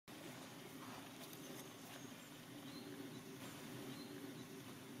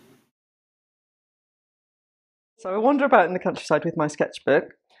So I wander about in the countryside with my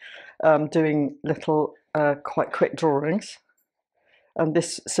sketchbook, doing little, quite quick drawings. And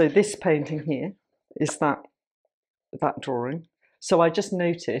this painting here is that drawing. So I just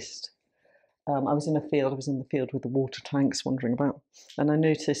noticed, I was in the field with the water tanks wandering about, and I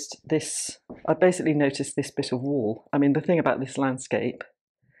noticed this. I basically noticed this bit of wall. I mean, the thing about this landscape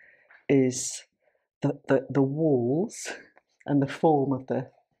is the walls and the form of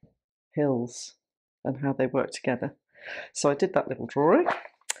the hills and how they work together. So I did that little drawing.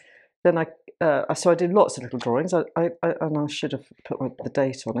 Then I did lots of little drawings. And I should have put the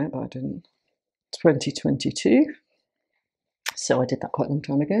date on it, but I didn't. 2022. So I did that quite a long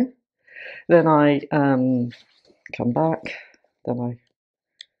time ago. Then I come back. Then I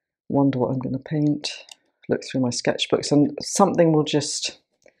wonder what I'm going to paint. Look through my sketchbooks, and something will just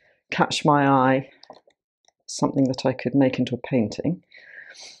catch my eye. Something that I could make into a painting.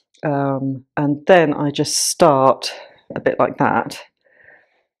 And then I just start a bit like that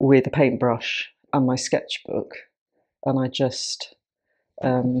with a paintbrush and my sketchbook, and I just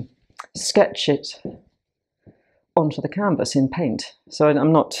sketch it onto the canvas in paint. So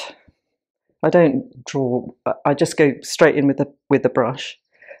I don't draw. I just go straight in with the brush,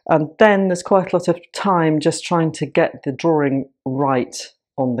 and then there's quite a lot of time just trying to get the drawing right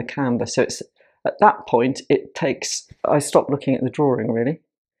on the canvas. So it's at that point I stop looking at the drawing really.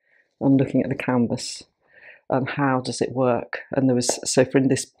 I'm looking at the canvas and how does it work. And for in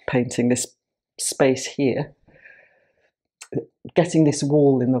this painting, this space here, getting this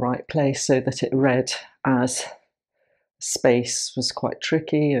wall in the right place so that it read as space was quite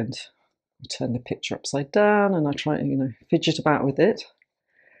tricky, and I turn the picture upside down and I try to, fidget about with it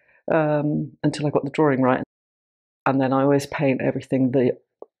until I got the drawing right. And then I always paint everything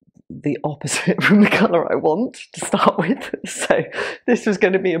the opposite from the colour I want to start with. So this was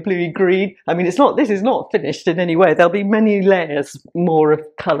going to be a bluey green. I mean, this is not finished in any way. There'll be many layers more of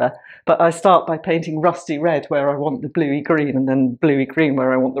colour, but I start by painting rusty red where I want the bluey green, and then bluey green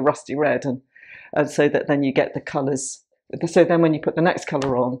where I want the rusty red, and so that then you get the colours. So then when you put the next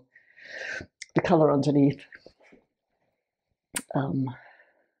colour on, the colour underneath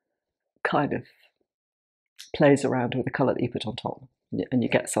kind of plays around with the colour that you put on top, and you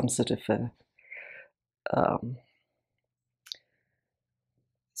get some sort of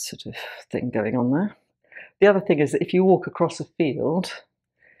thing going on there. The other thing is that if you walk across a field,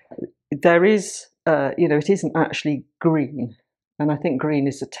 there is, it isn't actually green, and I think green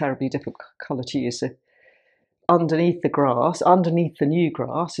is a terribly difficult colour to use. So underneath the grass, underneath the new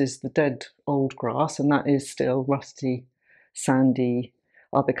grass, is the dead old grass, and that is still rusty, sandy,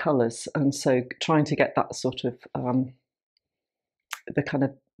 other colours. And so trying to get that sort of the kind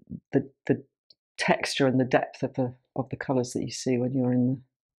of the texture and the depth of the colours that you see when you're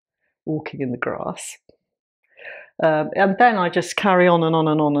walking in the grass, and then I just carry on and on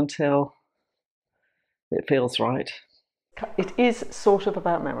and on until it feels right. It is sort of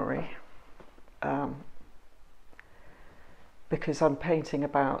about memory, because I'm painting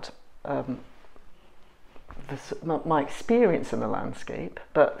about my experience in the landscape,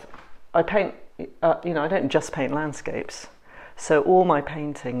 but I paint. I don't just paint landscapes. So all my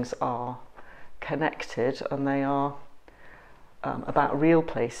paintings are connected, and they are about real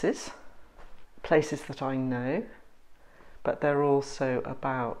places that I know, but they're also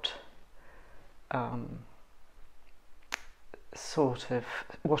about sort of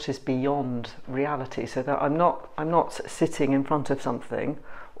what is beyond reality. So that I'm not sitting in front of something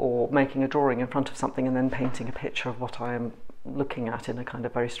or making a drawing in front of something and then painting a picture of what I am looking at in a kind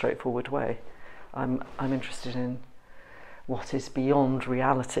of very straightforward way. I'm interested in what is beyond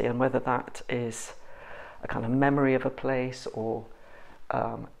reality, and whether that is a kind of memory of a place, or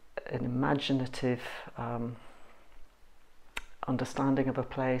an imaginative understanding of a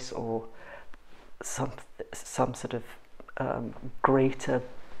place, or some sort of greater,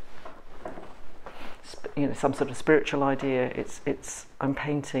 some sort of spiritual idea. I'm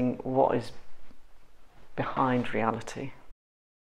painting what is behind reality.